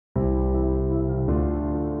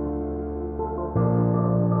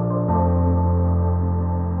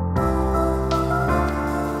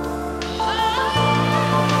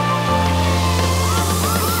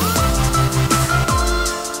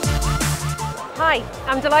Hi,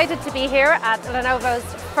 I'm delighted to be here at Lenovo's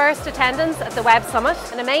first attendance at the Web Summit,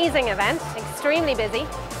 an amazing event, extremely busy.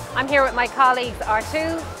 I'm here with my colleagues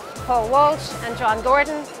R2, Paul Walsh and John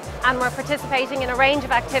Gordon, and we're participating in a range of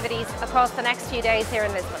activities across the next few days here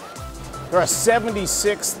in Lisbon. There are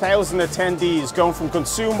 76,000 attendees going from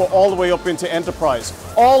consumer all the way up into enterprise,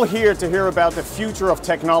 all here to hear about the future of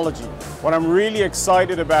technology. What I'm really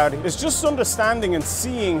excited about is just understanding and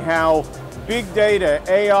seeing how big data,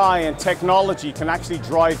 AI and technology can actually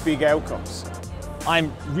drive big outcomes.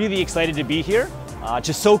 I'm really excited to be here,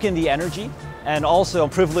 to soak in the energy, and also I'm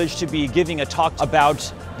privileged to be giving a talk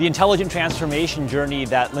about the intelligent transformation journey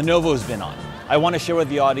that Lenovo's been on. I want to share with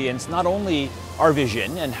the audience not only our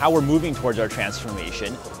vision and how we're moving towards our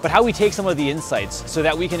transformation, but how we take some of the insights so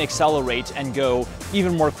that we can accelerate and go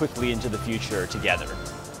even more quickly into the future together.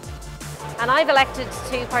 And I've elected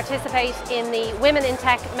to participate in the Women in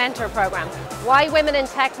Tech Mentor Program. Why Women in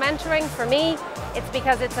Tech Mentoring? For me, it's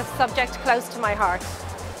because it's a subject close to my heart.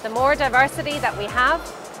 The more diversity that we have,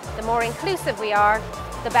 the more inclusive we are,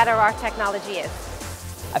 the better our technology is.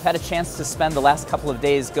 I've had a chance to spend the last couple of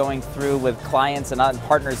days going through with clients and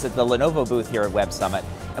partners at the Lenovo booth here at Web Summit.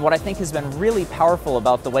 And what I think has been really powerful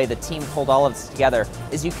about the way the team pulled all of this together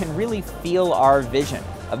is you can really feel our vision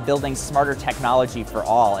of building smarter technology for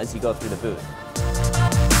all as you go through the booth.